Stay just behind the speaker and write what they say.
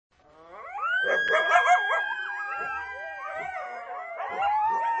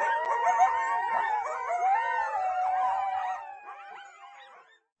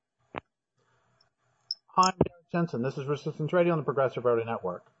Hi, I'm Derrick Jensen. This is Resistance Radio on the Progressive Radio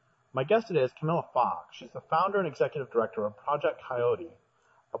Network. My guest today is Camilla Fox. She's the founder and executive director of Project Coyote,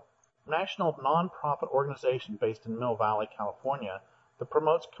 a national nonprofit organization based in Mill Valley, California, that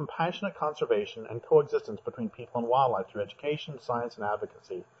promotes compassionate conservation and coexistence between people and wildlife through education, science, and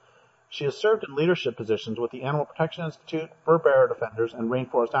advocacy. She has served in leadership positions with the Animal Protection Institute, Fur Bearer Defenders, and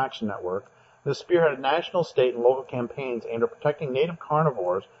Rainforest Action Network, and has spearheaded national, state, and local campaigns aimed at protecting native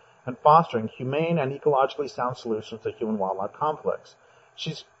carnivores and fostering humane and ecologically sound solutions to human-wildlife conflicts.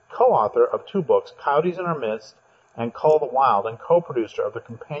 She's co-author of 2 books, Coyotes in Our Midst and Cull the Wild, and co-producer of the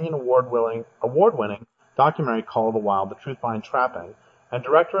companion award-winning documentary Cull the Wild, The Truth Behind Trapping, and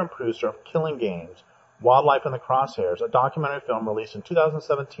director and producer of Killing Games, Wildlife in the Crosshairs, a documentary film released in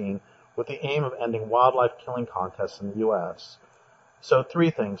 2017 with the aim of ending wildlife killing contests in the U.S. So 3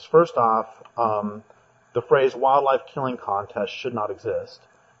 things. First off, the phrase wildlife killing contest should not exist.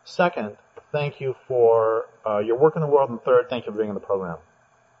 Second, thank you for your work in the world. And third, thank you for being on the program.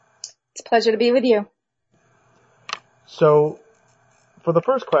 It's a pleasure to be with you. So, for the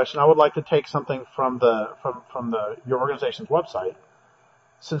first question, I would like to take something from your organization's website.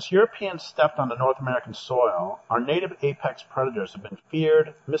 Since Europeans stepped onto North American soil, our native apex predators have been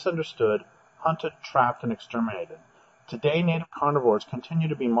feared, misunderstood, hunted, trapped, and exterminated. Today, native carnivores continue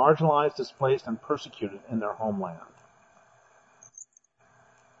to be marginalized, displaced, and persecuted in their homeland.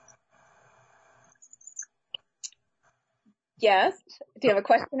 Yes. Do you have a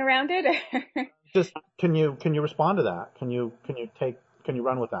question around it? Just can you respond to that? Can you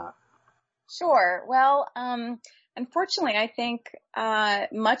run with that? Sure. Well, unfortunately, I think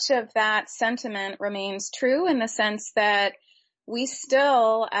much of that sentiment remains true in the sense that we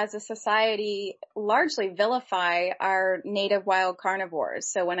still, as a society, largely vilify our native wild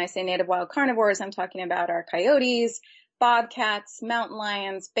carnivores. So when I say native wild carnivores, I'm talking about our coyotes, bobcats, mountain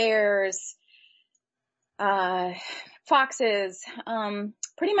lions, bears, foxes,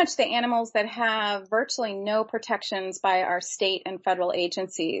 pretty much the animals that have virtually no protections by our state and federal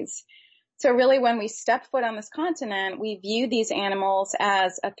agencies. So really, when we step foot on this continent, we view these animals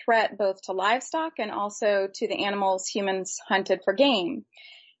as a threat both to livestock and also to the animals humans hunted for game.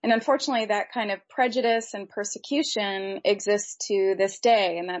 And unfortunately, that kind of prejudice and persecution exists to this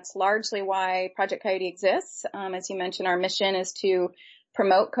day, and that's largely why Project Coyote exists. As you mentioned, our mission is to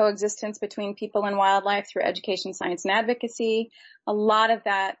promote coexistence between people and wildlife through education, science, and advocacy. A lot of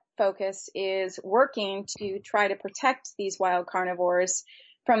that focus is working to try to protect these wild carnivores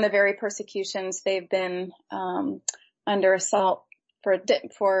from the very persecutions they've been under assault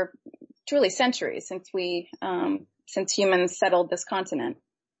for truly centuries since humans settled this continent.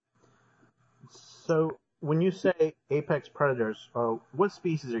 So when you say apex predators, what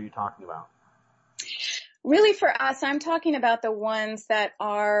species are you talking about? Really, for us, I'm talking about the ones that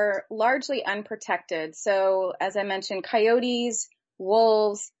are largely unprotected. So, as I mentioned, coyotes,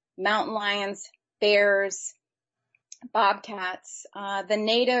 wolves, mountain lions, bears, bobcats, the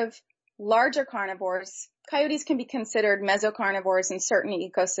native larger carnivores. Coyotes can be considered mesocarnivores in certain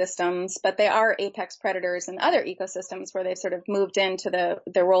ecosystems, but they are apex predators in other ecosystems where they've sort of moved into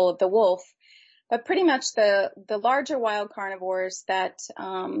the role of the wolf. But pretty much the larger wild carnivores that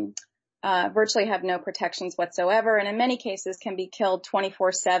virtually have no protections whatsoever, and in many cases can be killed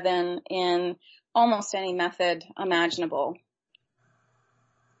 24/7 in almost any method imaginable.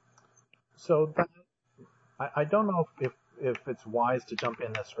 So I don't know if it's wise to jump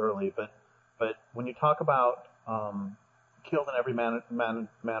in this early, but when you talk about killed in every manner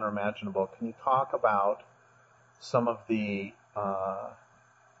imaginable, can you talk about some of the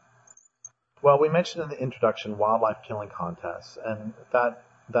well, we mentioned in the introduction wildlife killing contests, and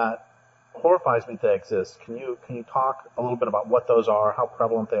that horrifies me that they exist. Can you talk a little bit about what those are, how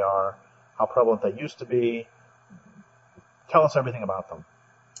prevalent they are, how prevalent they used to be? Tell us everything about them.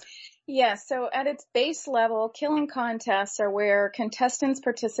 Yes, so at its base level, killing contests are where contestants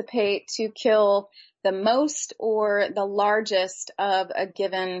participate to kill the most or the largest of a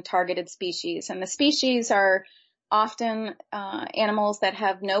given targeted species. And the species are often animals that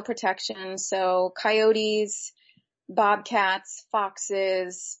have no protection, so coyotes, bobcats,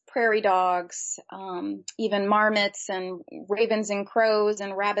 foxes, prairie dogs, even marmots and ravens and crows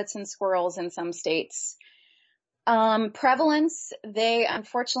and rabbits and squirrels in some states. Prevalence, they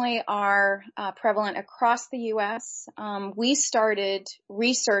unfortunately are prevalent across the U.S. We started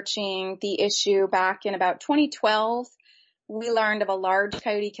researching the issue back in about 2012. We learned of a large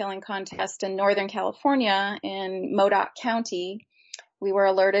coyote killing contest in Northern California in Modoc County. We were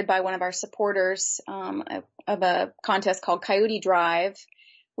alerted by one of our supporters of a contest called Coyote Drive.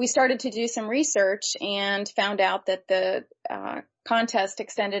 we started to do some research and found out that the contest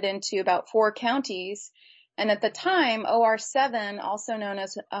extended into about 4 counties. And at the time, OR7, also known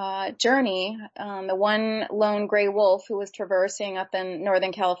as Journey, the one lone gray wolf who was traversing up in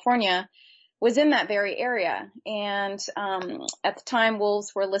Northern California, was in that very area. And at the time,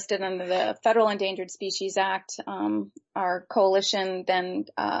 wolves were listed under the Federal Endangered Species Act. Our coalition then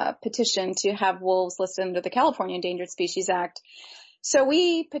petitioned to have wolves listed under the California Endangered Species Act. So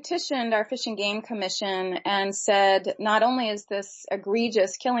we petitioned our Fish and Game Commission and said, not only is this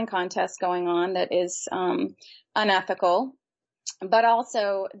egregious killing contest going on that is unethical, but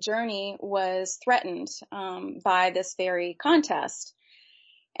also Journey was threatened by this very contest.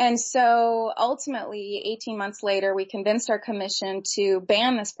 And so ultimately, 18 months later, we convinced our commission to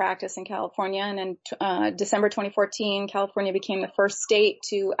ban this practice in California. And in December 2014, California became the first state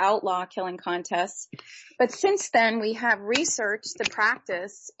to outlaw killing contests. But since then, we have researched the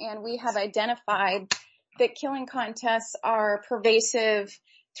practice, and we have identified that killing contests are pervasive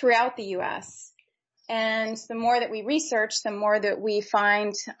throughout the U.S. And the more that we research, the more that we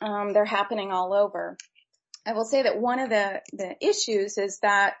find they're happening all over. I will say that one of the issues is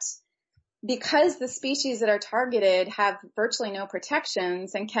that because the species that are targeted have virtually no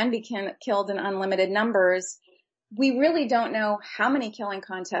protections and can be killed in unlimited numbers, we really don't know how many killing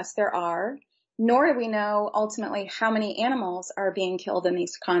contests there are, nor do we know ultimately how many animals are being killed in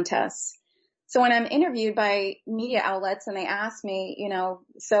these contests. So when I'm interviewed by media outlets and they ask me,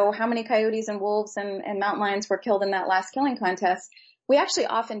 so how many coyotes and wolves and mountain lions were killed in that last killing contest, we actually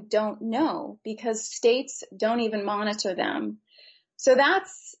often don't know because states don't even monitor them. So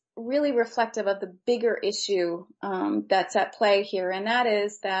that's really reflective of the bigger issue that's at play here, and that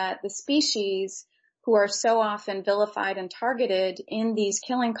is that the species who are so often vilified and targeted in these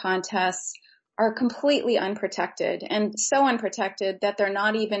killing contests are completely unprotected, and so unprotected that they're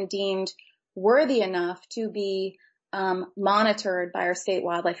not even deemed worthy enough to be monitored by our state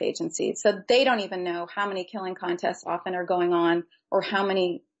wildlife agencies. So they don't even know how many killing contests often are going on or how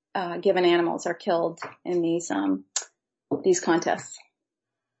many given animals are killed in these contests.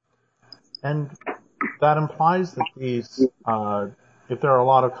 And that implies that these, if there are a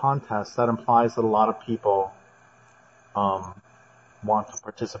lot of contests, that implies that a lot of people want to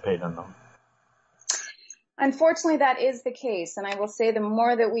participate in them. Unfortunately, that is the case. And I will say the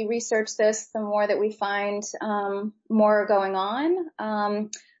more that we research this, the more that we find more going on.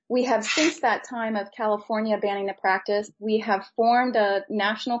 We have, since that time of California banning the practice, we have formed a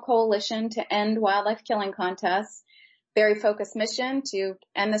national coalition to end wildlife killing contests, very focused mission to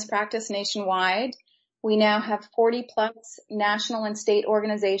end this practice nationwide. We now have 40 plus national and state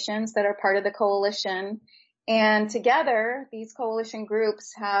organizations that are part of the coalition. And together, these coalition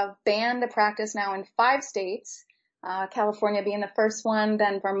groups have banned the practice now in 5 states, California being the first one,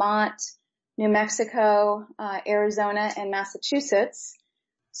 then Vermont, New Mexico, Arizona, and Massachusetts.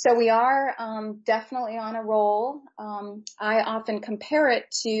 So we are definitely on a roll. I often compare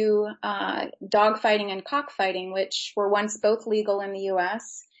it to dogfighting and cockfighting, which were once both legal in the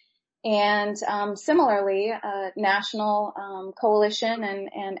U.S. And similarly, a national coalition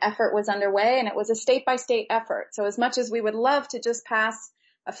and effort was underway, and it was a state-by-state effort. So as much as we would love to just pass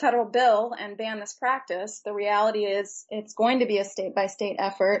a federal bill and ban this practice, the reality is it's going to be a state-by-state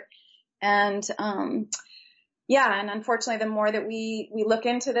effort. And and unfortunately, the more that we look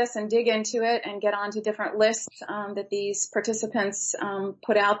into this and dig into it and get onto different lists that these participants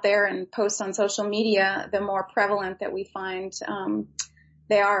put out there and post on social media, the more prevalent that we find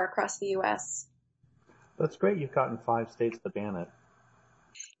they are across the U.S. That's great. You've gotten 5 states to ban it.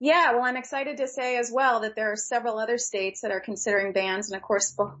 Yeah, well, I'm excited to say as well that there are several other states that are considering bans. And of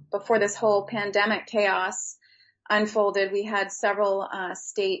course, before this whole pandemic chaos unfolded, we had several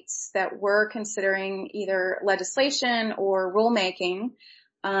states that were considering either legislation or rulemaking.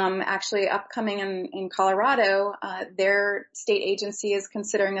 Actually, upcoming in Colorado, their state agency is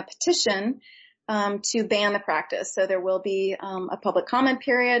considering a petition to ban the practice. So there will be a public comment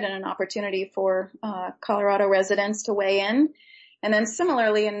period and an opportunity for Colorado residents to weigh in. And then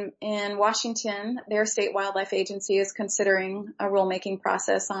similarly in Washington, their state wildlife agency is considering a rulemaking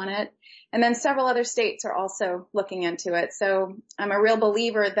process on it. And then several other states are also looking into it. So I'm a real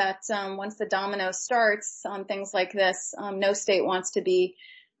believer that once the domino starts on things like this, no state wants to be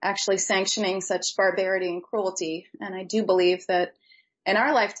actually sanctioning such barbarity and cruelty. And I do believe that in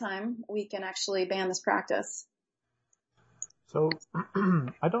our lifetime, we can actually ban this practice. So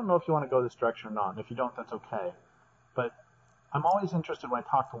I don't know if you want to go this direction or not. And if you don't, that's okay. But I'm always interested when I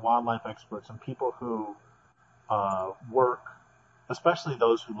talk to wildlife experts and people who work, especially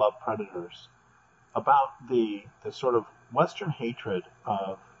those who love predators, about the sort of Western hatred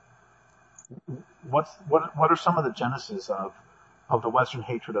of what are some of the genesis of the Western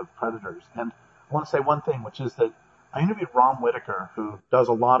hatred of predators? And I want to say one thing, which is that I interviewed Ram Whitaker, who does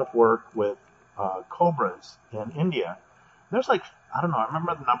a lot of work with cobras in India. There's like, I don't know, I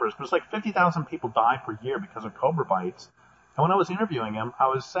remember the numbers, but it's like 50,000 people die per year because of cobra bites. And when I was interviewing him, I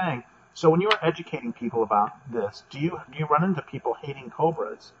was saying, so when you were educating people about this, do you run into people hating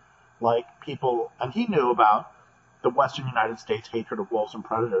cobras? Like people, and he knew about the Western United States hatred of wolves and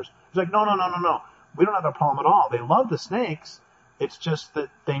predators. He's like, no. We don't have a problem at all. They love the snakes. It's just that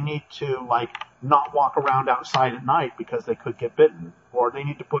they need to, like, not walk around outside at night because they could get bitten. Or they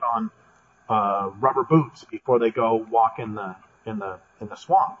need to put on rubber boots before they go walk in the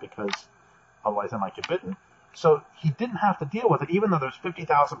swamp, because otherwise they might get bitten. So he didn't have to deal with it, even though there's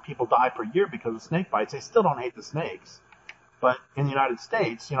 50,000 people die per year because of snake bites. They still don't hate the snakes. But in the United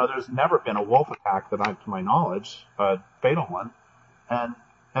States, there's never been a wolf attack that to my knowledge, a fatal one. And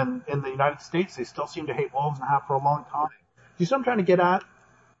in the United States, they still seem to hate wolves and have for a long time. Do you see what I'm trying to get at?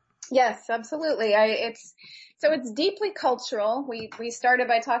 Yes, absolutely. It's deeply cultural. We started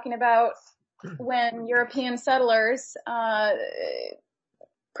by talking about when European settlers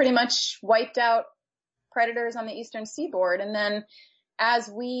pretty much wiped out predators on the eastern seaboard, and then as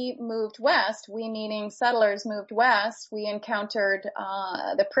we moved west, we meaning settlers moved west, we encountered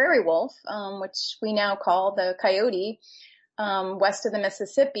the prairie wolf, which we now call the coyote, west of the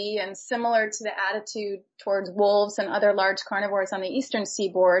Mississippi. And similar to the attitude towards wolves and other large carnivores on the eastern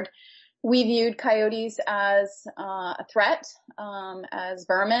seaboard, we viewed coyotes as a threat, as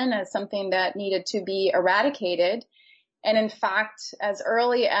vermin, as something that needed to be eradicated. And in fact, as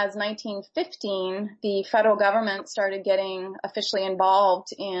early as 1915, the federal government started getting officially involved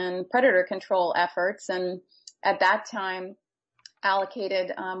in predator control efforts, and at that time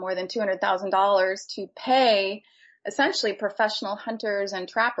allocated more than $200,000 to pay essentially professional hunters and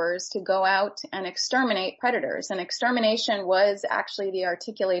trappers to go out and exterminate predators. And extermination was actually the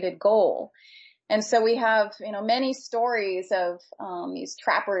articulated goal. And so we have, many stories of these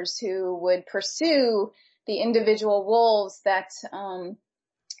trappers who would pursue the individual wolves that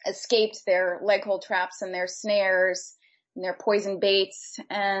escaped their leg hold traps and their snares and their poison baits,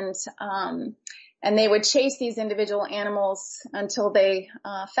 and they would chase these individual animals until they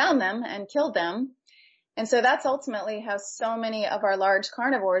found them and killed them. And so that's ultimately how so many of our large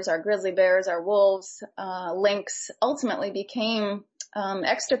carnivores, our grizzly bears, our wolves, lynx, ultimately became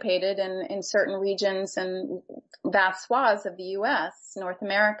extirpated in certain regions and vast swaths of the U.S., North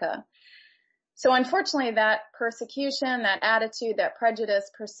America. So unfortunately, that persecution, that attitude, that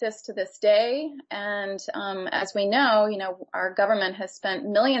prejudice persists to this day. And as we know, our government has spent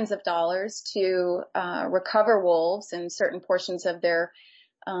millions of dollars to recover wolves in certain portions of their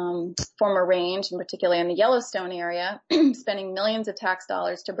former range, and particularly in the Yellowstone area, spending millions of tax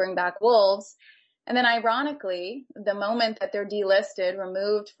dollars to bring back wolves. And then ironically, the moment that they're delisted,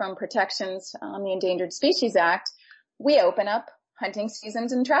 removed from protections on the Endangered Species Act, we open up hunting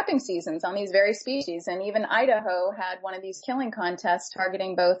seasons and trapping seasons on these very species. And even Idaho had one of these killing contests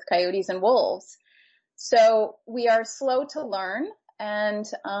targeting both coyotes and wolves. So we are slow to learn. And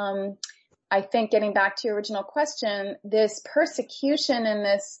I think, getting back to your original question, this persecution and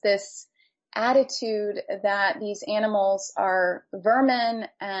this attitude that these animals are vermin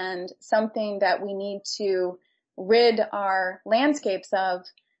and something that we need to rid our landscapes of,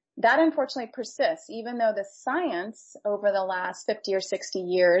 that unfortunately persists, even though the science over the last 50 or 60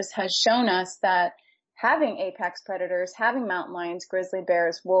 years has shown us that having apex predators, having mountain lions, grizzly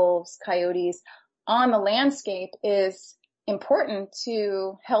bears, wolves, coyotes on the landscape is important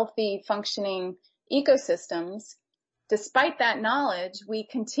to healthy, functioning ecosystems. Despite that knowledge, we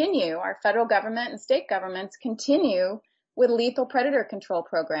continue, our federal government and state governments continue with lethal predator control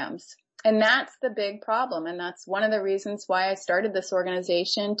programs. And that's the big problem. And that's one of the reasons why I started this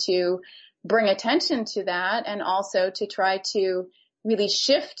organization, to bring attention to that, and also to try to really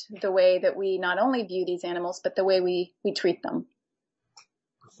shift the way that we not only view these animals, but the way we treat them.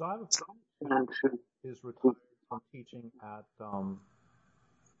 So I have a friend who is retired from teaching at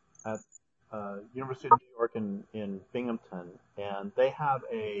University of New York in Binghamton, and they have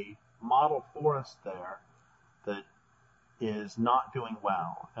a model forest there that is not doing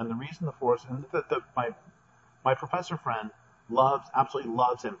well. And the reason the forest, and my professor friend absolutely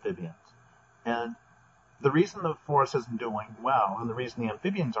loves amphibians. And the reason the forest isn't doing well, and the reason the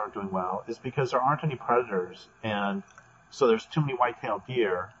amphibians aren't doing well, is because there aren't any predators, and so there's too many white-tailed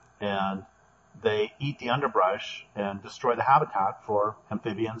deer, and they eat the underbrush and destroy the habitat for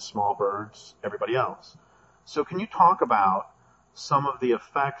amphibians, small birds, everybody else. So can you talk about some of the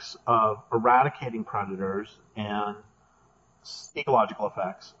effects of eradicating predators and ecological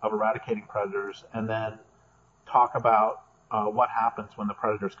effects of eradicating predators, and then talk about what happens when the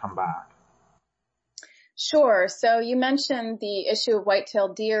predators come back. Sure. So you mentioned the issue of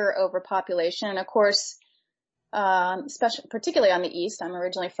white-tailed deer overpopulation. And of course, particularly on the east, I'm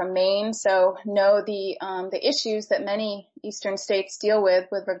originally from Maine, so know the issues that many eastern states deal with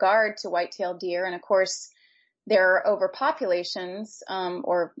regard to white-tailed deer. And of course, their overpopulations,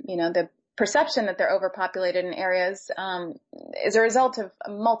 the perception that they're overpopulated in areas, is a result of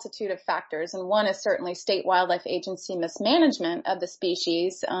a multitude of factors. And one is certainly state wildlife agency mismanagement of the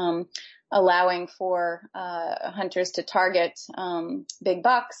species, allowing for hunters to target big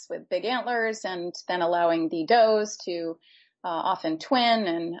bucks with big antlers, and then allowing the does to often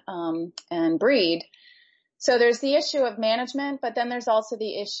twin and breed. So there's the issue of management, but then there's also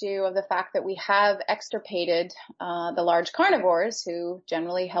the issue of the fact that we have extirpated the large carnivores who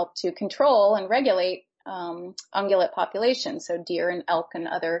generally help to control and regulate ungulate populations, so deer and elk and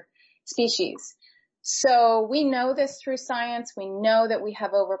other species. So we know this through science. We know that we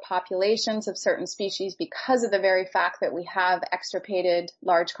have overpopulations of certain species because of the very fact that we have extirpated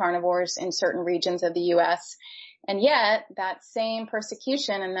large carnivores in certain regions of the U.S. And yet that same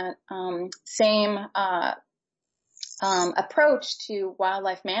persecution and that same approach to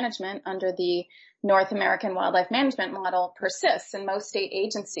wildlife management under the North American wildlife management model persists in most state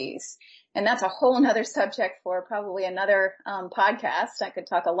agencies. And that's a whole nother subject for probably another podcast. I could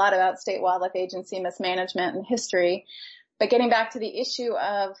talk a lot about state wildlife agency mismanagement and history. But getting back to the issue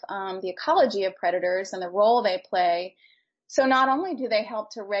of the ecology of predators and the role they play. So not only do they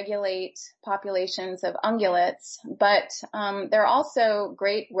help to regulate populations of ungulates, but they're also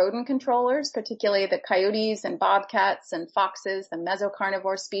great rodent controllers, particularly the coyotes and bobcats and foxes, the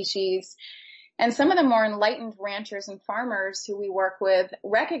mesocarnivore species. And some of the more enlightened ranchers and farmers who we work with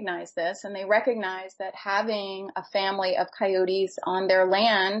recognize this, and they recognize that having a family of coyotes on their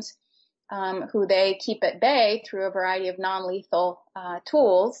land, who they keep at bay through a variety of non-lethal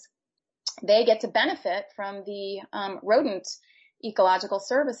tools, they get to benefit from the rodent ecological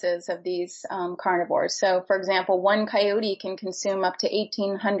services of these carnivores. So, for example, one coyote can consume up to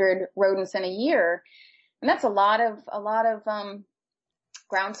 1,800 rodents in a year, and that's a lot of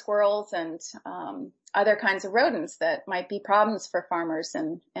ground squirrels and other kinds of rodents that might be problems for farmers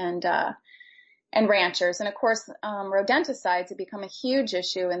and ranchers. And of course, rodenticides have become a huge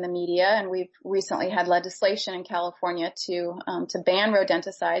issue in the media, and we've recently had legislation in California to ban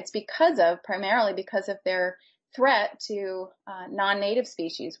rodenticides primarily because of their threat to non-native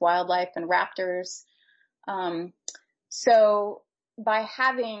species, wildlife and raptors. So by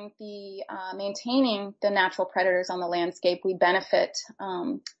having maintaining the natural predators on the landscape, we benefit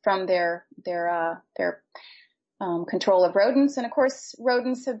from their control of rodents. And of course,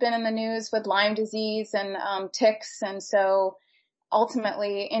 rodents have been in the news with Lyme disease and ticks. And so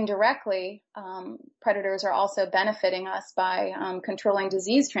ultimately, indirectly, predators are also benefiting us by controlling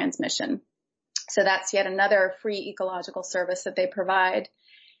disease transmission. So that's yet another free ecological service that they provide.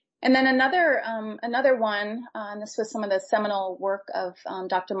 And then another one, and this was some of the seminal work of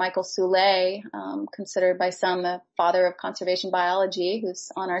Dr. Michael Soule, considered by some the father of conservation biology,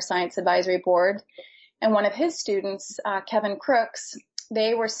 who's on our science advisory board. And one of his students, Kevin Crooks,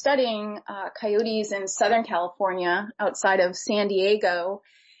 they were studying coyotes in Southern California outside of San Diego.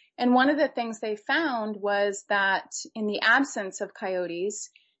 And one of the things they found was that in the absence of coyotes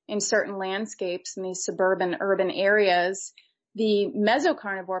in certain landscapes in these suburban urban areas, the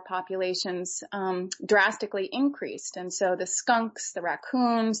mesocarnivore populations drastically increased. And so the skunks, the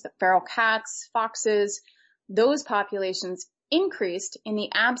raccoons, the feral cats, foxes, those populations increased in the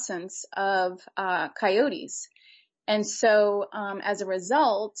absence of coyotes. And so as a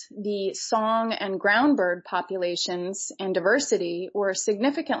result, the song and ground bird populations and diversity were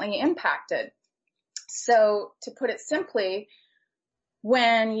significantly impacted. So to put it simply,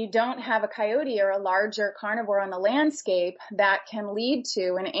 when you don't have a coyote or a larger carnivore on the landscape, that can lead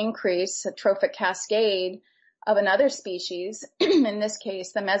to an increase, a trophic cascade of another species. In this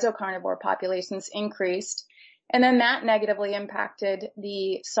case, the mesocarnivore populations increased. And then that negatively impacted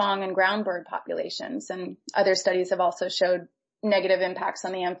the song and ground bird populations. And other studies have also showed negative impacts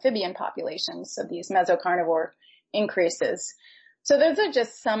on the amphibian populations of these mesocarnivore increases. So those are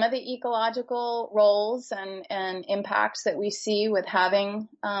just some of the ecological roles and impacts that we see with having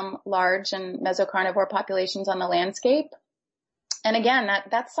large and mesocarnivore populations on the landscape. And again,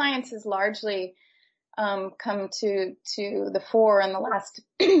 that science has largely come to the fore in the last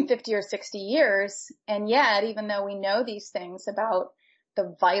 50 or 60 years. And yet, even though we know these things about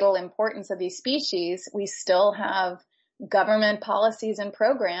the vital importance of these species, we still have government policies and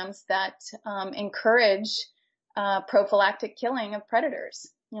programs that encourage prophylactic killing of predators.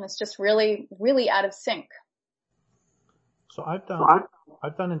 And it's just really, really out of sync. So I've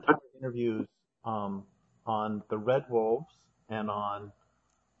done entire interviews on the red wolves and on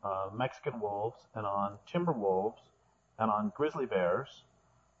Mexican wolves and on timber wolves and on grizzly bears,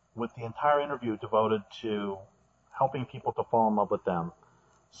 with the entire interview devoted to helping people to fall in love with them.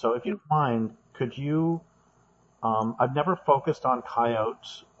 So if you don't mind, could you, I've never focused on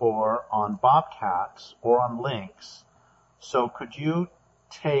coyotes or on bobcats or on lynx, so could you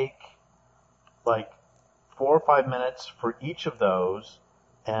take like 4 or 5 minutes for each of those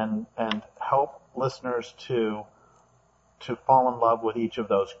and help listeners to fall in love with each of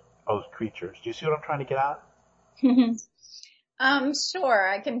those creatures? Do you see what I'm trying to get at? Sure,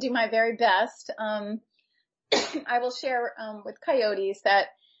 I can do my very best. I will share with coyotes that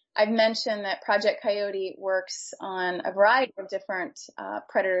I've mentioned that Project Coyote works on a variety of different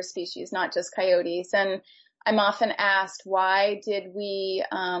predator species, not just coyotes. And I'm often asked, why did we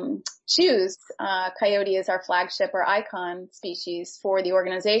choose coyote as our flagship or icon species for the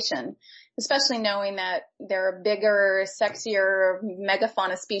organization, especially knowing that there are bigger, sexier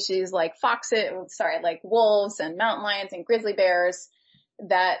megafauna species like wolves and mountain lions and grizzly bears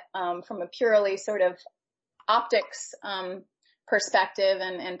that from a purely sort of optics perspective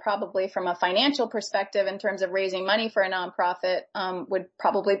and probably from a financial perspective in terms of raising money for a nonprofit would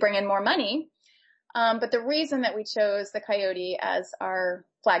probably bring in more money. But the reason that we chose the coyote as our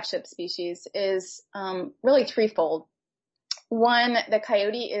flagship species is really threefold. One, the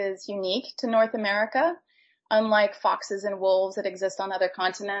coyote is unique to North America. Unlike foxes and wolves that exist on other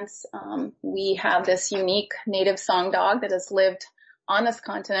continents, we have this unique native song dog that has lived on this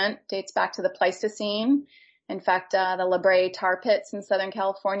continent, dates back to the Pleistocene. In fact, the La Brea tar pits in Southern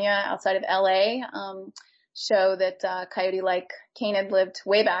California outside of LA show that coyote-like canid lived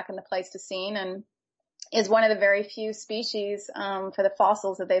way back in the Pleistocene and is one of the very few species for the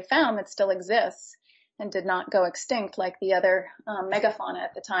fossils that they've found that still exists and did not go extinct like the other megafauna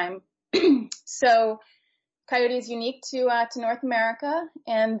at the time. So coyote is unique to North America.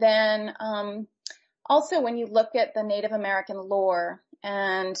 And then also when you look at the Native American lore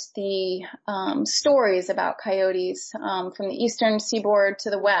and the stories about coyotes from the eastern seaboard to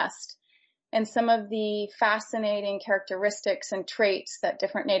the west, and some of the fascinating characteristics and traits that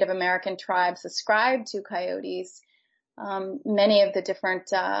different Native American tribes ascribe to coyotes. Many of the different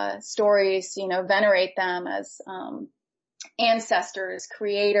stories, venerate them as ancestors,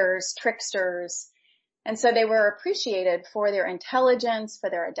 creators, tricksters. And so they were appreciated for their intelligence, for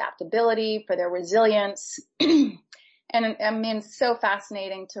their adaptability, for their resilience. And I mean, it's so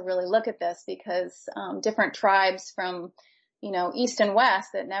fascinating to really look at this because different tribes from east and west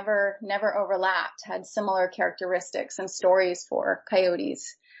that never overlapped had similar characteristics and stories for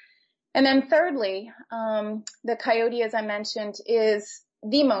coyotes. And then thirdly, the coyote, as I mentioned, is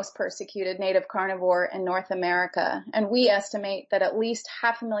the most persecuted native carnivore in North America. And we estimate that at least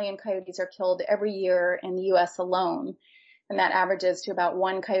 500,000 coyotes are killed every year in the U.S. alone. And that averages to about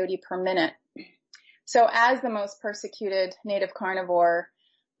 1 coyote per minute. So as the most persecuted native carnivore,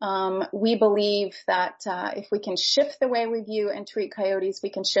 we believe that if we can shift the way we view and treat coyotes, we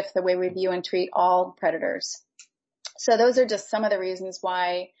can shift the way we view and treat all predators. So those are just some of the reasons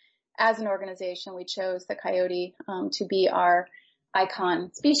why, as an organization, we chose the coyote to be our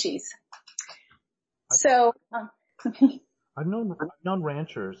icon species. So I've known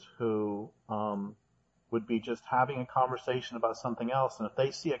ranchers who would be just having a conversation about something else, and if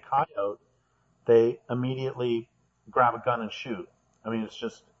they see a coyote, they immediately grab a gun and shoot. I mean, it's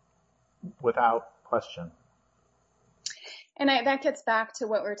just without question. And that gets back to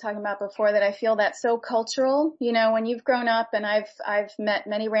what we were talking about before, that I feel that's so cultural. When you've grown up, and I've met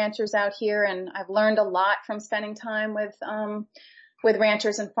many ranchers out here, and I've learned a lot from spending time with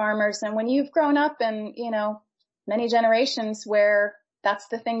ranchers and farmers. And when you've grown up in, many generations where that's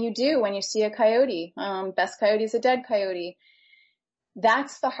the thing you do when you see a coyote, best coyote is a dead coyote.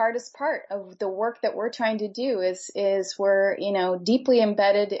 That's the hardest part of the work that we're trying to do is we're, deeply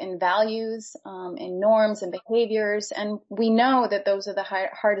embedded in values, in norms and behaviors. And we know that those are the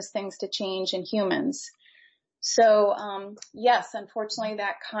hardest things to change in humans. So, yes, unfortunately,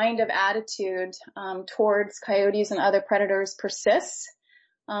 that kind of attitude, towards coyotes and other predators persists.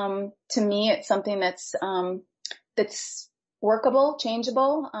 To me, it's something that's workable,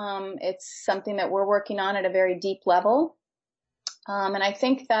 changeable. It's something that we're working on at a very deep level. And I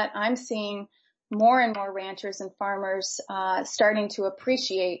think that I'm seeing more and more ranchers and farmers starting to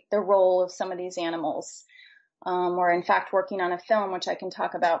appreciate the role of some of these animals. We're in fact working on a film, which I can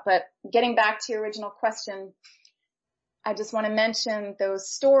talk about. But getting back to your original question, I just want to mention those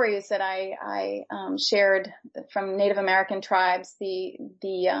stories that I shared from Native American tribes,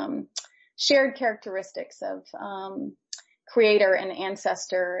 the shared characteristics of creator and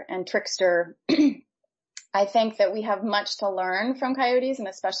ancestor and trickster. I think that we have much to learn from coyotes, and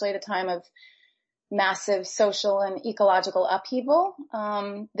especially at a time of massive social and ecological upheaval.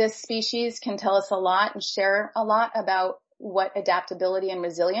 This species can tell us a lot and share a lot about what adaptability and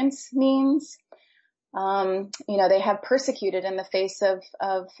resilience means. They have persecuted in the face of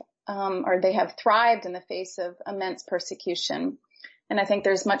or they have thrived in the face of immense persecution. And I think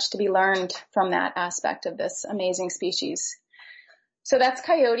there's much to be learned from that aspect of this amazing species. So that's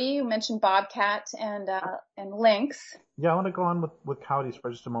coyote. You mentioned bobcat and lynx. Yeah, I want to go on with coyotes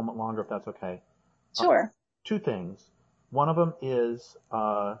for just a moment longer, if that's okay. Sure. Two things. One of them is,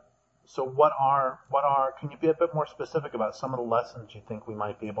 so can you be a bit more specific about some of the lessons you think we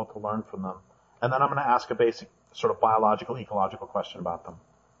might be able to learn from them? And then I'm going to ask a basic sort of biological, ecological question about them.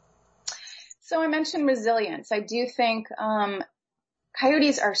 So I mentioned resilience. I do think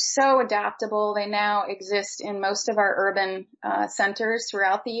coyotes are so adaptable. They now exist in most of our urban centers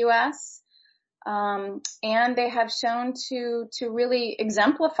throughout the U.S. And they have shown to really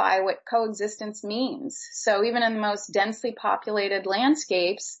exemplify what coexistence means. So even in the most densely populated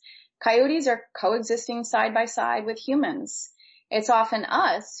landscapes, coyotes are coexisting side by side with humans. It's often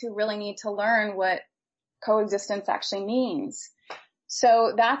us who really need to learn what coexistence actually means.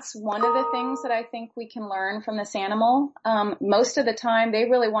 So that's one of the things that I think we can learn from this animal. Most of the time, they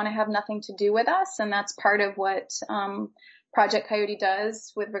really want to have nothing to do with us, and that's part of what Project Coyote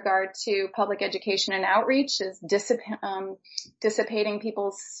does with regard to public education and outreach, is dissipating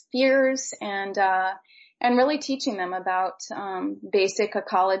people's fears and really teaching them about basic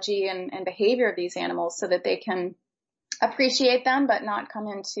ecology and behavior of these animals so that they can appreciate them but not come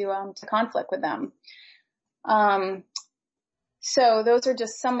into to conflict with them. So those are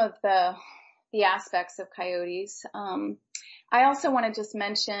just some of the aspects of coyotes. I also want to just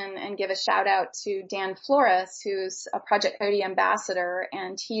mention and give a shout out to Dan Flores, who's a Project Coyote ambassador,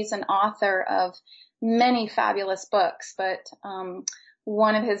 and he's an author of many fabulous books, but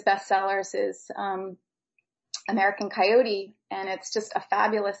one of his bestsellers is American Coyote, and it's just a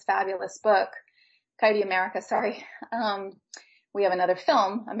fabulous, fabulous book. Coyote America, sorry. We have another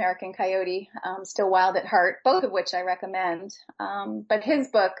film, American Coyote, Still Wild at Heart, both of which I recommend. But his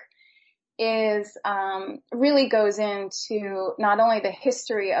book really goes into not only the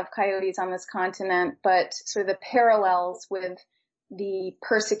history of coyotes on this continent, but sort of the parallels with the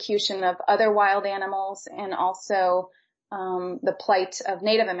persecution of other wild animals and also the plight of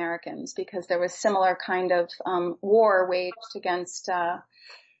Native Americans, because there was similar kind of war waged against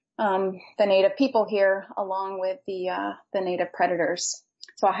the native people here, along with the native predators.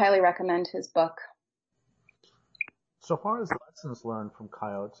 So I highly recommend his book. So far as lessons learned from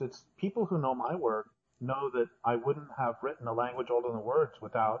coyotes, it's people who know my work know that I wouldn't have written A Language Older Than Words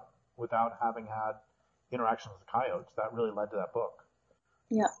without having had interactions with coyotes. That really led to that book.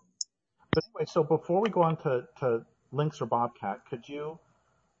 Yeah. But anyway, so before we go on to lynx or bobcat, could you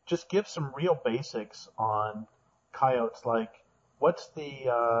just give some real basics on coyotes, like what's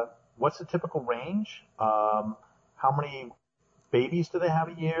the typical range? How many babies do they have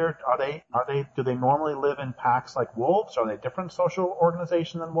a year? Do they normally live in packs like wolves? Are they a different social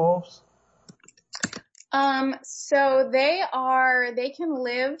organization than wolves? So they can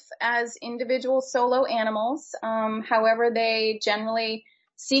live as individual solo animals. However, they generally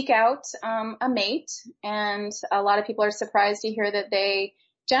seek out a mate, and a lot of people are surprised to hear that they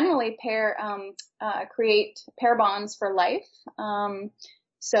generally create pair bonds for life.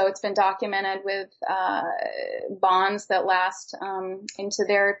 So it's been documented with bonds that last into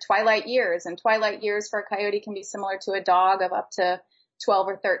their twilight years. And twilight years for a coyote can be similar to a dog of up to 12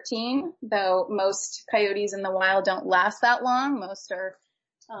 or 13, though most coyotes in the wild don't last that long. Most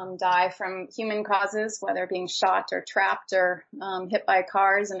die from human causes, whether being shot or trapped or hit by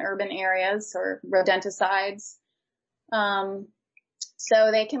cars in urban areas or rodenticides.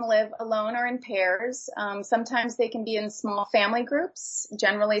 So they can live alone or in pairs. Sometimes they can be in small family groups,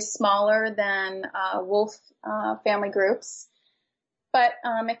 generally smaller than wolf family groups. But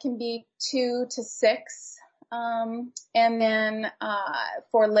it can be 2 to 6. And then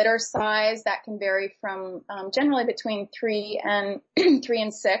for litter size, that can vary from generally between 3 and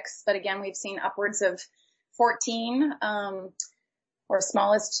 6. But again, we've seen upwards of 14 or as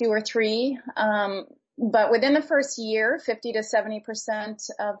small as 2 or 3. But within the first year, 50 to 70%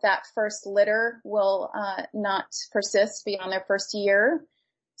 of that first litter will not persist beyond their first year.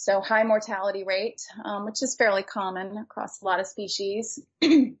 So high mortality rate, which is fairly common across a lot of species.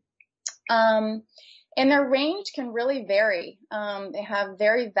 And their range can really vary. They have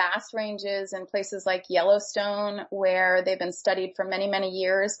very vast ranges in places like Yellowstone, where they've been studied for many, many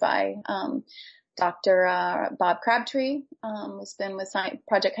years by Dr. Bob Crabtree, who's been with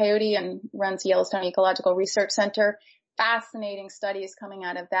Project Coyote and runs the Yellowstone Ecological Research Center. Fascinating studies coming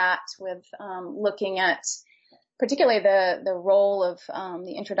out of that with looking at particularly the role of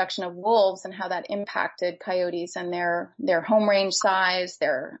the introduction of wolves and how that impacted coyotes and their home range size,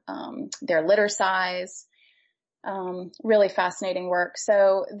 their litter size. Really fascinating work.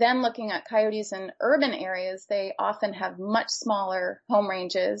 So then looking at coyotes in urban areas, they often have much smaller home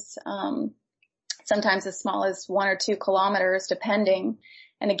ranges, sometimes as small as 1 or 2 kilometers, depending.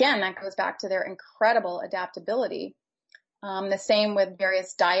 And again, that goes back to their incredible adaptability. The same with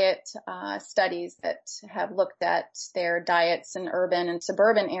various diet studies that have looked at their diets in urban and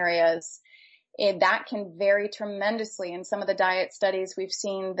suburban areas. That can vary tremendously. In some of the diet studies, we've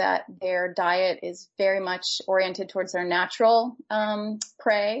seen that their diet is very much oriented towards their natural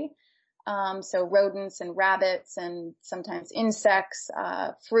prey. So rodents and rabbits and sometimes insects,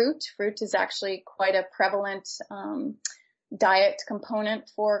 fruit. Fruit is actually quite a prevalent diet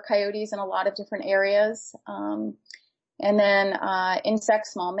component for coyotes in a lot of different areas. And then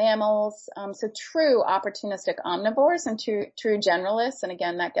insects, small mammals, so true opportunistic omnivores and true generalists. And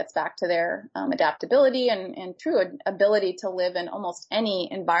again, that gets back to their adaptability and true ability to live in almost any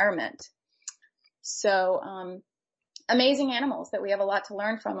environment. So amazing animals that we have a lot to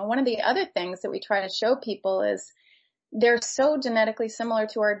learn from. And one of the other things that we try to show people is they're so genetically similar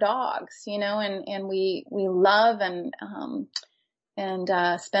to our dogs, and we love and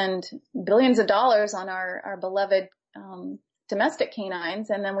spend billions of dollars on our beloved domestic canines,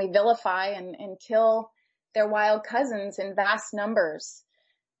 and then we vilify and kill their wild cousins in vast numbers.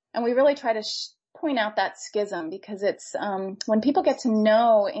 And we really try to point out that schism, because it's when people get to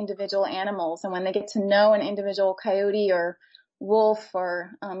know individual animals, and when they get to know an individual coyote or wolf,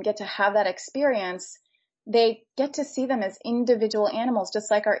 or get to have that experience, they get to see them as individual animals, just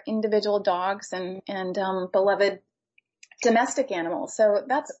like our individual dogs and beloved domestic animals. So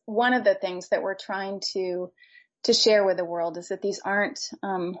that's one of the things that we're trying to share with the world, is that these aren't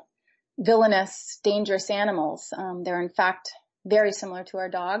villainous, dangerous animals. They're in fact very similar to our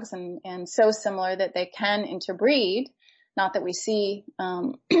dogs, and so similar that they can interbreed. Not that we see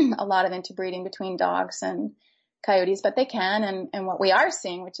a lot of interbreeding between dogs and coyotes, but they can. And what we are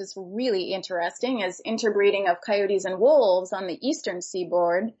seeing, which is really interesting, is interbreeding of coyotes and wolves on the eastern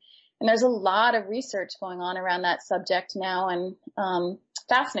seaboard. And there's a lot of research going on around that subject now, and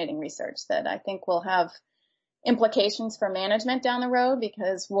fascinating research that I think will have implications for management down the road,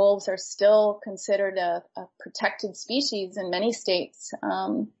 because wolves are still considered a protected species in many states.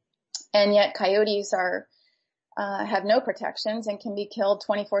 And yet coyotes have no protections and can be killed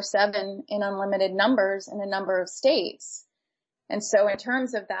 24/7 in unlimited numbers in a number of states. And so in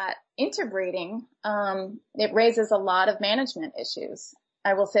terms of that interbreeding, it raises a lot of management issues.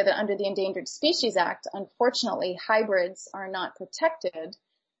 I will say that under the Endangered Species Act, unfortunately, hybrids are not protected.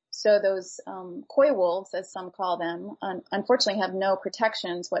 So those coy wolves, as some call them, unfortunately have no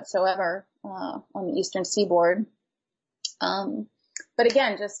protections whatsoever on the eastern seaboard. But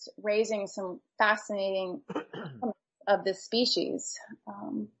again, just raising some fascinating of this species.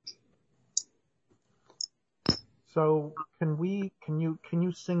 So can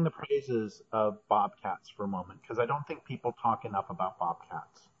you sing the praises of bobcats for a moment? Because I don't think people talk enough about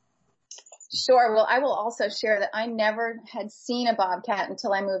bobcats. Sure. Well, I will also share that I never had seen a bobcat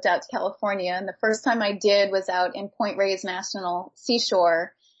until I moved out to California. And the first time I did was out in Point Reyes National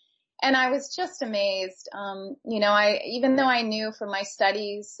Seashore. And I was just amazed. Even though I knew from my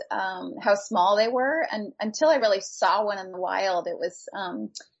studies, how small they were, and until I really saw one in the wild, it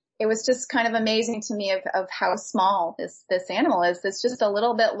was just kind of amazing to me of how small this animal is. It's just a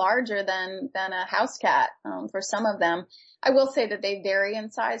little bit larger than a house cat, for some of them. I will say that they vary in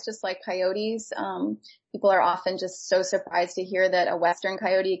size, just like coyotes. People are often just so surprised to hear that a Western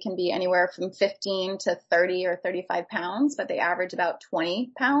coyote can be anywhere from 15 to 30 or 35 pounds, but they average about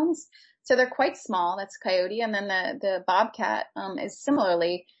 20 pounds. So they're quite small. That's coyote. And then the bobcat, is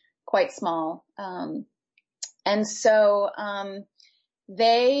similarly quite small. And so,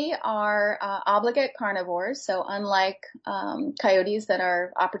 they are obligate carnivores. So unlike coyotes that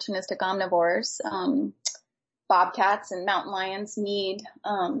are opportunistic omnivores, bobcats and mountain lions need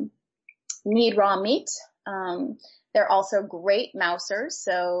raw meat. They're also great mousers.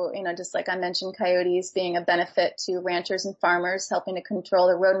 So, just like I mentioned, coyotes being a benefit to ranchers and farmers, helping to control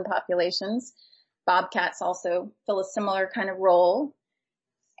the rodent populations. Bobcats also fill a similar kind of role.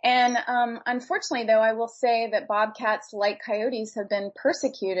 And unfortunately, though, I will say that bobcats, like coyotes, have been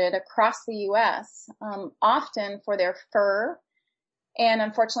persecuted across the U.S., often for their fur. And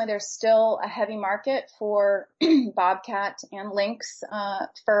unfortunately, there's still a heavy market for bobcat and lynx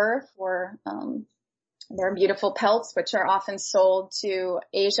fur for their beautiful pelts, which are often sold to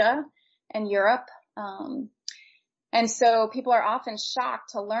Asia and Europe. And so people are often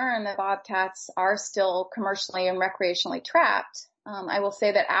shocked to learn that bobcats are still commercially and recreationally trapped. I will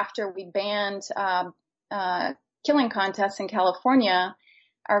say that after we banned killing contests in California,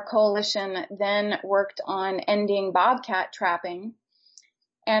 our coalition then worked on ending bobcat trapping.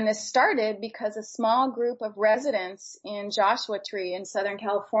 And this started because a small group of residents in Joshua Tree in Southern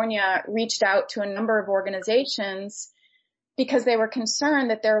California reached out to a number of organizations because they were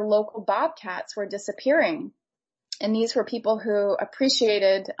concerned that their local bobcats were disappearing. And these were people who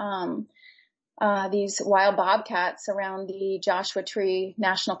appreciated these wild bobcats around the Joshua Tree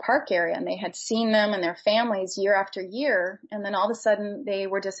National Park area. And they had seen them and their families year after year. And then all of a sudden they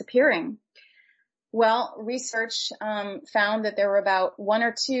were disappearing. Well, research found that there were about one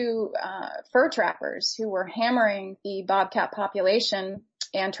or two fur trappers who were hammering the bobcat population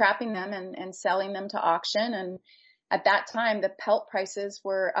and trapping them and selling them to auction. And at that time, the pelt prices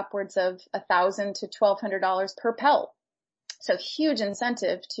were upwards of $1,000 to $1,200 per pelt. So huge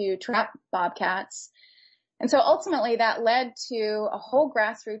incentive to trap bobcats. And so ultimately that led to a whole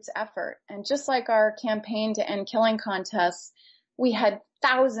grassroots effort. And just like our campaign to end killing contests, we had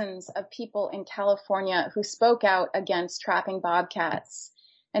thousands of people in California who spoke out against trapping bobcats.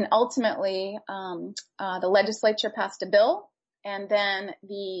 And ultimately, the legislature passed a bill, and then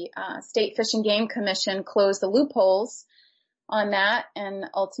the State Fish and Game Commission closed the loopholes on that, and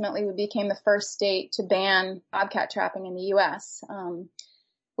ultimately we became the first state to ban bobcat trapping in the U.S.,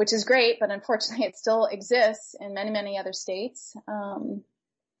 which is great, but unfortunately it still exists in many, many other states.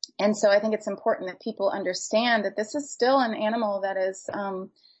 And so I think it's important that people understand that this is still an animal that is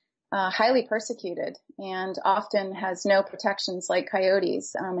highly persecuted and often has no protections like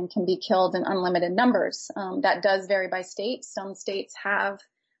coyotes and can be killed in unlimited numbers. That does vary by state. Some states have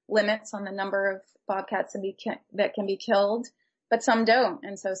limits on the number of bobcats that can be killed, but some don't.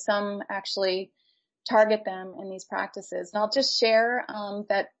 And so some actually target them in these practices. And I'll just share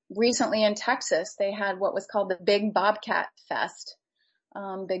that recently in Texas, they had what was called the Big Bobcat Fest.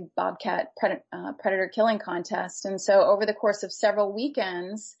 Big bobcat predator killing contest. And so over the course of several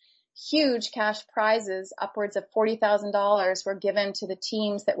weekends, huge cash prizes, upwards of $40,000 were given to the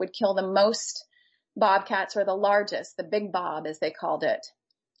teams that would kill the most bobcats, or the largest, the Big Bob as they called it.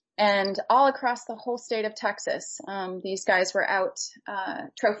 And all across the whole state of Texas, these guys were out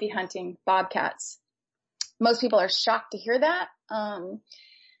trophy hunting bobcats. Most people are shocked to hear that.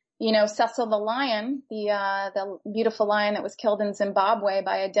 Cecil the lion, the beautiful lion that was killed in Zimbabwe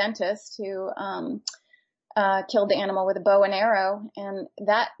by a dentist who killed the animal with a bow and arrow. And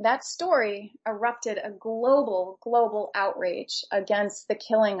that story erupted a global outrage against the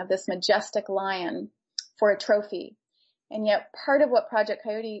killing of this majestic lion for a trophy. And yet part of what Project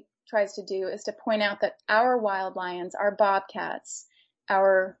Coyote tries to do is to point out that our wild lions, our bobcats,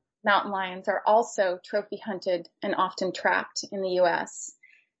 our mountain lions are also trophy hunted and often trapped in the U.S.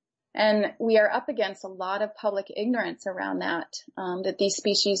 And we are up against a lot of public ignorance around that these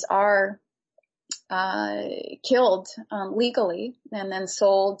species are killed legally and then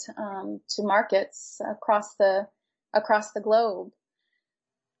sold to markets across the globe.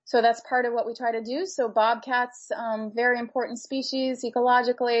 So that's part of what we try to do. So bobcats, very important species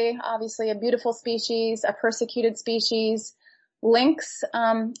ecologically, obviously a beautiful species, a persecuted species. Lynx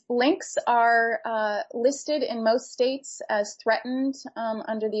are listed in most states as threatened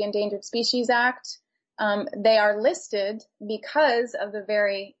under the Endangered Species Act. They are listed because of the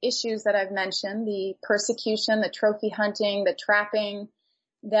very issues that I've mentioned, the persecution, the trophy hunting, the trapping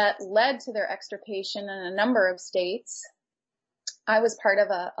that led to their extirpation in a number of states. I was part of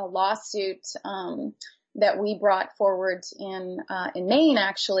a lawsuit that we brought forward in Maine,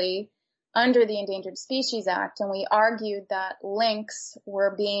 actually, under the Endangered Species Act, and we argued that lynx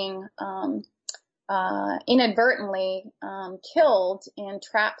were being inadvertently killed in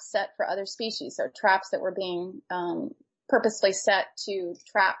traps set for other species, so traps that were being purposely set to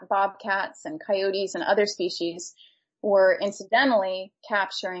trap bobcats and coyotes and other species were incidentally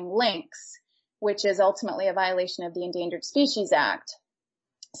capturing lynx, which is ultimately a violation of the Endangered Species Act.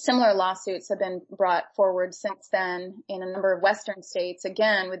 Similar lawsuits have been brought forward since then in a number of Western states,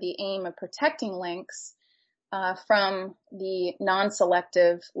 again, with the aim of protecting lynx from the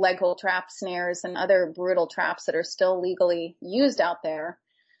non-selective leg hole trap snares and other brutal traps that are still legally used out there.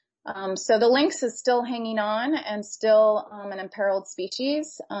 So the lynx is still hanging on and still an imperiled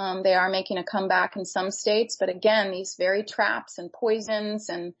species. They are making a comeback in some states, but again, these very traps and poisons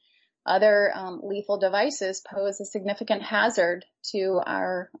and other lethal devices pose a significant hazard to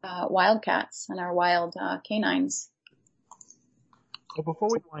our wildcats and our wild canines. So before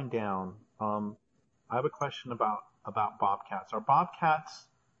we wind down, I have a question about bobcats. Are bobcats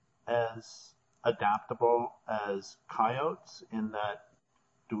as adaptable as coyotes in that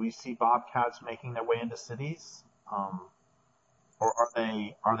do we see bobcats making their way into cities, or are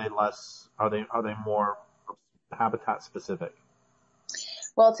they more habitat specific?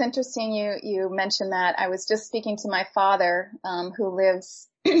 Well, it's interesting you mentioned that. I was just speaking to my father, who lives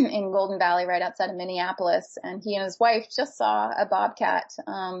in Golden Valley right outside of Minneapolis, and he and his wife just saw a bobcat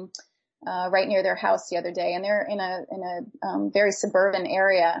right near their house the other day, and they're in a very suburban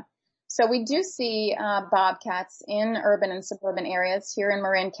area. So we do see bobcats in urban and suburban areas here in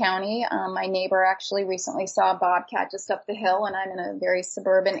Marin County. My neighbor actually recently saw a bobcat just up the hill, and I'm in a very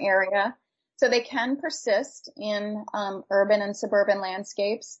suburban area. So they can persist in urban and suburban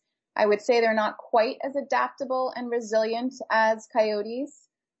landscapes. I would say they're not quite as adaptable and resilient as coyotes,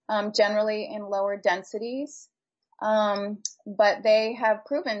 generally in lower densities, but they have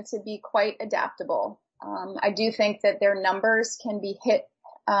proven to be quite adaptable. I do think that their numbers can be hit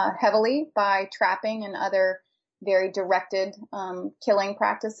heavily by trapping and other very directed killing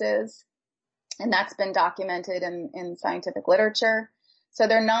practices, and that's been documented in scientific literature. So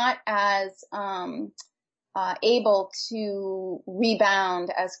they're not as able to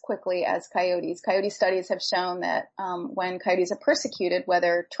rebound as quickly as coyotes. Coyote studies have shown that when coyotes are persecuted,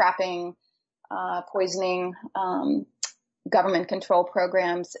 whether trapping, poisoning, government control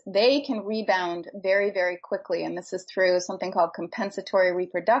programs, they can rebound very, very quickly. And this is through something called compensatory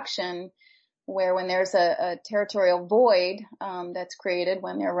reproduction, where when there's a territorial void that's created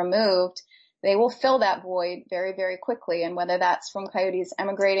when they're removed, they will fill that void very, very quickly. And whether that's from coyotes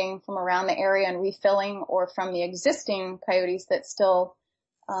emigrating from around the area and refilling, or from the existing coyotes that still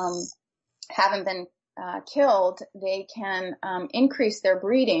haven't been killed, they can increase their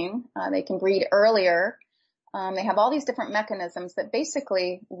breeding. They can breed earlier. They have all these different mechanisms that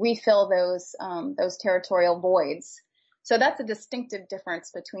basically refill those territorial voids. So that's a distinctive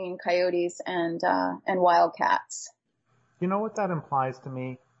difference between coyotes and wildcats. You know what that implies to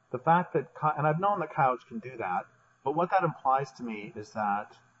me? The fact that, and I've known that coyotes can do that, but what that implies to me is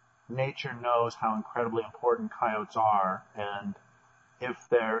that nature knows how incredibly important coyotes are, and if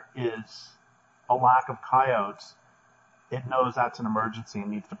there is a lack of coyotes, it knows that's an emergency and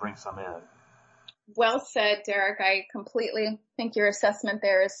needs to bring some in. Well said, Derrick. I completely think your assessment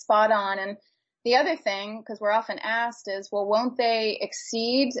there is spot on. And the other thing, because we're often asked, is, well, won't they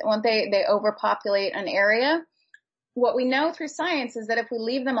overpopulate an area? What we know through science is that if we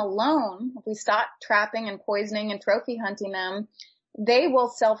leave them alone, if we stop trapping and poisoning and trophy hunting them, they will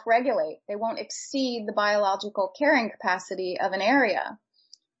self-regulate. They won't exceed the biological carrying capacity of an area.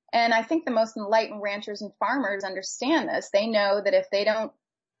 And I think the most enlightened ranchers and farmers understand this. They know that if they don't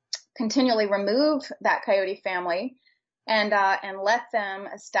continually remove that coyote family and let them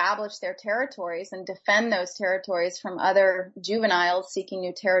establish their territories and defend those territories from other juveniles seeking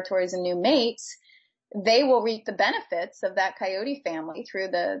new territories and new mates, they will reap the benefits of that coyote family through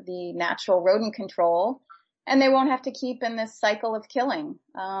the natural rodent control, and they won't have to keep in this cycle of killing.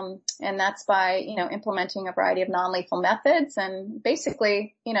 And that's by, implementing a variety of non-lethal methods and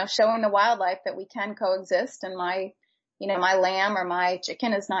basically, showing the wildlife that we can coexist, and my lamb or my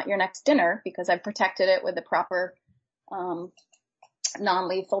chicken is not your next dinner because I've protected it with the proper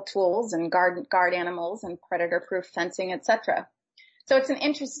non-lethal tools and guard animals and predator-proof fencing, etc. So it's an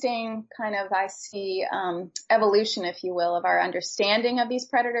interesting kind of, I see, evolution, if you will, of our understanding of these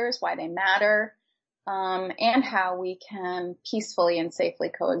predators, why they matter, and how we can peacefully and safely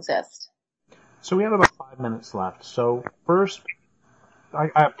coexist. So we have about 5 minutes left. So first, I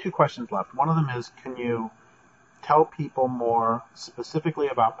have two questions left. One of them is, can you tell people more specifically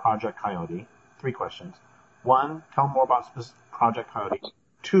about Project Coyote? 3 questions. 1, tell them more about Project Coyote.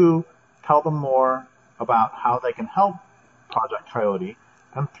 2, tell them more about how they can help Project Coyote.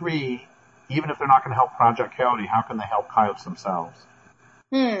 And 3, even if they're not going to help Project Coyote, how can they help coyotes themselves?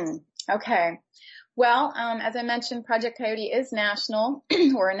 Okay. Well, as I mentioned, Project Coyote is national.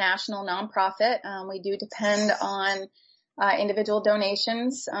 We're a national nonprofit. We do depend on individual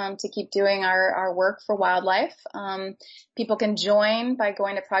donations to keep doing our work for wildlife. People can join by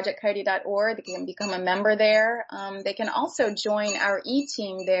going to projectcoyote.org. They can become a member there. They can also join our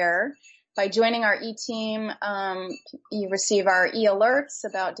e-team there. By joining our e-team, you receive our e-alerts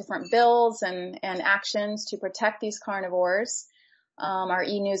about different bills and actions to protect these carnivores. our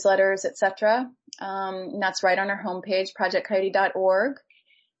e-newsletters, etc. And that's right on our homepage, projectcoyote.org.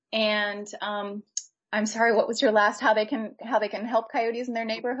 And I'm sorry, what was your last? How they can help coyotes in their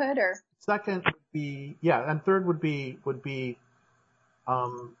neighborhood, or? Second would be, yeah, and third would be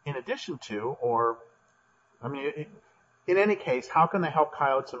in addition to, or I mean, in any case, how can they help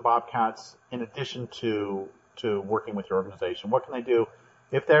coyotes and bobcats in addition to working with your organization? What can they do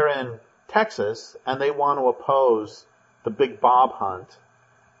if they're in Texas and they want to oppose the big bob hunt?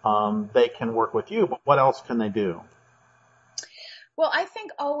 They can work with you, but what else can they do? Well, I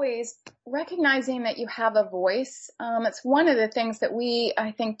think always recognizing that you have a voice. It's one of the things that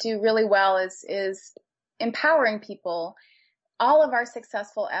I think, do really well is empowering people. All of our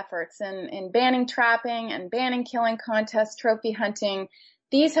successful efforts in banning trapping and banning killing contests, trophy hunting,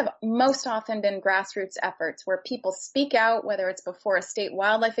 these have most often been grassroots efforts where people speak out, whether it's before a state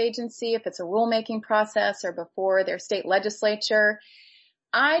wildlife agency, if it's a rulemaking process, or before their state legislature.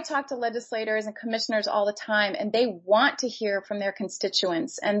 I talk to legislators and commissioners all the time, and they want to hear from their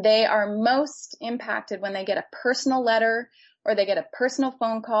constituents, and they are most impacted when they get a personal letter, or they get a personal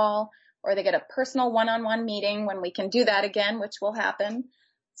phone call, or they get a personal one-on-one meeting, when we can do that again, which will happen.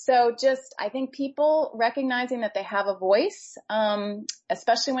 So I think people recognizing that they have a voice,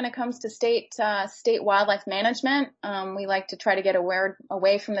 especially when it comes to state wildlife management. We like to try to get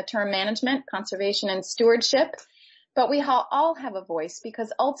away from the term management, conservation and stewardship. But we all have a voice,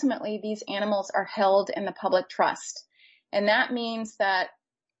 because ultimately these animals are held in the public trust. And that means that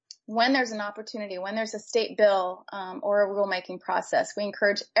when there's an opportunity, when there's a state bill or a rulemaking process, we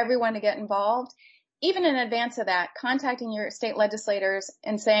encourage everyone to get involved. Even in advance of that, contacting your state legislators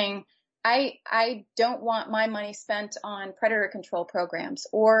and saying, I don't want my money spent on predator control programs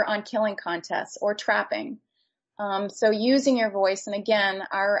or on killing contests or trapping. So using your voice, and again,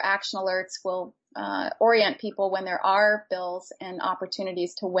 our action alerts will orient people when there are bills and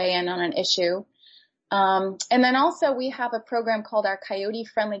opportunities to weigh in on an issue. And then also we have a program called our Coyote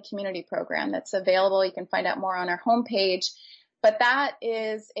Friendly Community Program that's available. You can find out more on our homepage. But that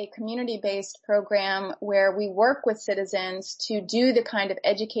is a community-based program where we work with citizens to do the kind of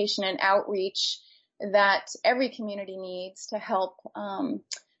education and outreach that every community needs to help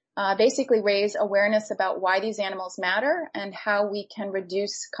basically raise awareness about why these animals matter and how we can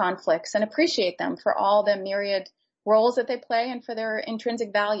reduce conflicts and appreciate them for all the myriad roles that they play and for their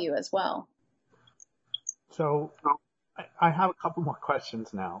intrinsic value as well. So I have a couple more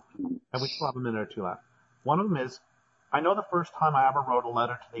questions now, and we still have a minute or two left. One of them is, I know the first time I ever wrote a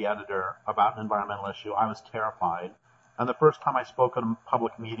letter to the editor about an environmental issue, I was terrified. And the first time I spoke at a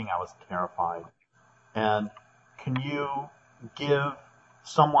public meeting, I was terrified. And can you give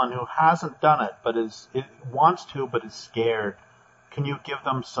someone who hasn't done it, but wants to, but is scared, can you give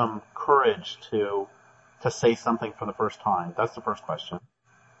them some courage to say something for the first time? That's the first question.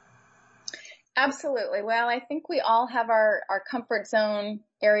 Absolutely. Well, I think we all have our comfort zone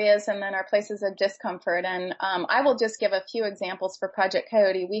areas and then our places of discomfort. And I will just give a few examples for Project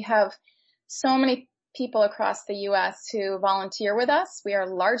Coyote. We have so many people across the U.S. who volunteer with us. We are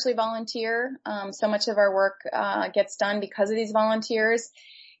largely volunteer. So much of our work gets done because of these volunteers.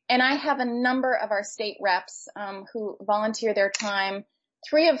 And I have a number of our state reps who volunteer their time,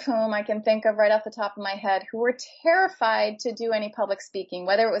 3 of whom I can think of right off the top of my head, who were terrified to do any public speaking,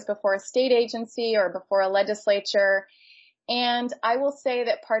 whether it was before a state agency or before a legislature. And I will say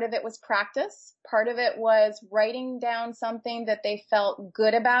that part of it was practice. Part of it was writing down something that they felt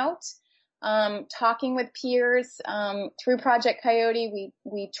good about, talking with peers. Through Project Coyote,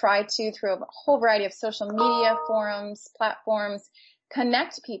 we try to, through a whole variety of social media forums, platforms,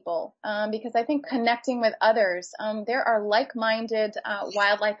 connect people, because I think connecting with others, there are like-minded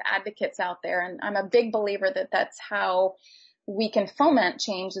wildlife advocates out there, and I'm a big believer that that's how we can foment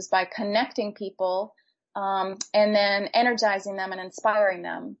change, is by connecting people and then energizing them and inspiring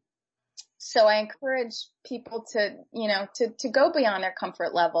them. So I encourage people to go beyond their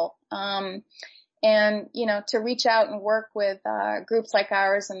comfort level, and to reach out and work with groups like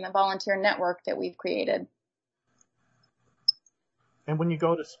ours and the volunteer network that we've created. And when you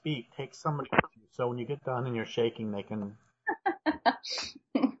go to speak, take somebody with you, so when you get done and you're shaking, they can...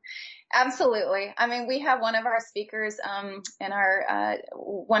 Absolutely. I mean, we have one of our speakers and our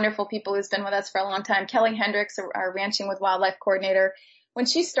wonderful people who's been with us for a long time, Kelly Hendricks, our Ranching with Wildlife coordinator. When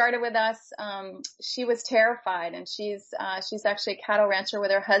she started with us, she was terrified, and she's actually a cattle rancher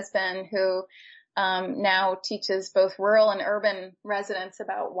with her husband, who now teaches both rural and urban residents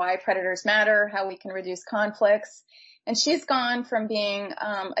about why predators matter, how we can reduce conflicts. And she's gone from being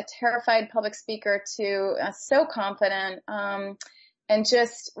a terrified public speaker to so confident and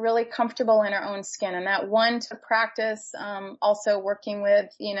just really comfortable in our own skin. And that one to practice, also working with,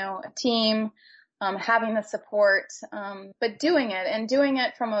 a team, having the support, but doing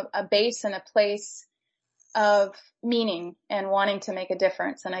it from a base and a place of meaning and wanting to make a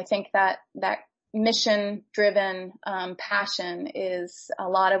difference. And I think that mission driven, passion is a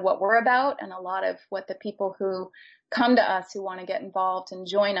lot of what we're about, and a lot of what the people who come to us who want to get involved and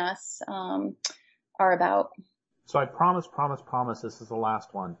join us, are about. So I promise, this is the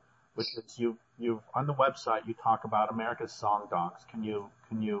last one, which is you've on the website, you talk about America's song dogs. Can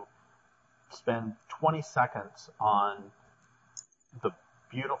you spend 20 seconds on the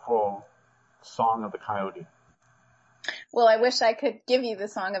beautiful song of the coyote? Well, I wish I could give you the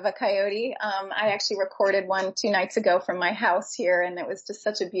song of a coyote. I actually recorded one 2 nights ago from my house here, and it was just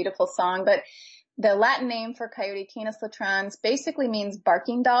such a beautiful song. But the Latin name for Coyote, Canis latrans, basically means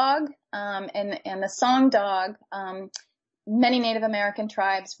barking dog. And the song dog, many Native American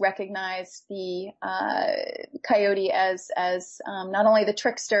tribes recognize the coyote as not only the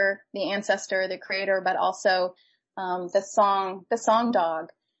trickster, the ancestor, the creator, but also the song dog.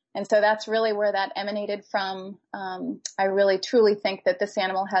 And so that's really where that emanated from. I really truly think that this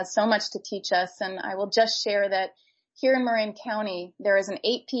animal has so much to teach us. And I will just share that here in Marin County, there is an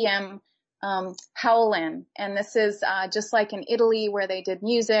 8 p.m. howl-in. And this is just like in Italy, where they did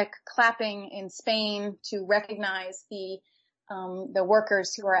music, clapping in Spain to recognize the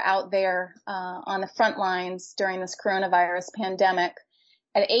workers who are out there on the front lines during this coronavirus pandemic.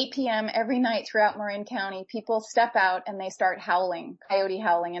 At 8 p.m. every night throughout Marin County, people step out and they start howling, coyote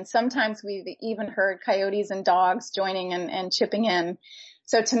howling. And sometimes we've even heard coyotes and dogs joining and chipping in.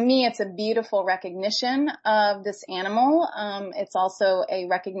 So to me, it's a beautiful recognition of this animal. It's also a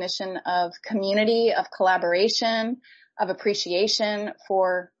recognition of community, of collaboration, of appreciation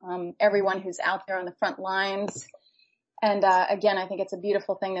for everyone who's out there on the front lines. And again, I think it's a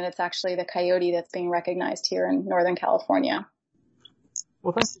beautiful thing that it's actually the coyote that's being recognized here in Northern California.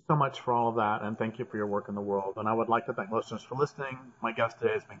 Well, thank you so much for all of that, and thank you for your work in the world. And I would like to thank listeners for listening. My guest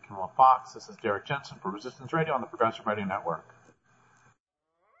today has been Camilla Fox. This is Derrick Jensen for Resistance Radio on the Progressive Radio Network.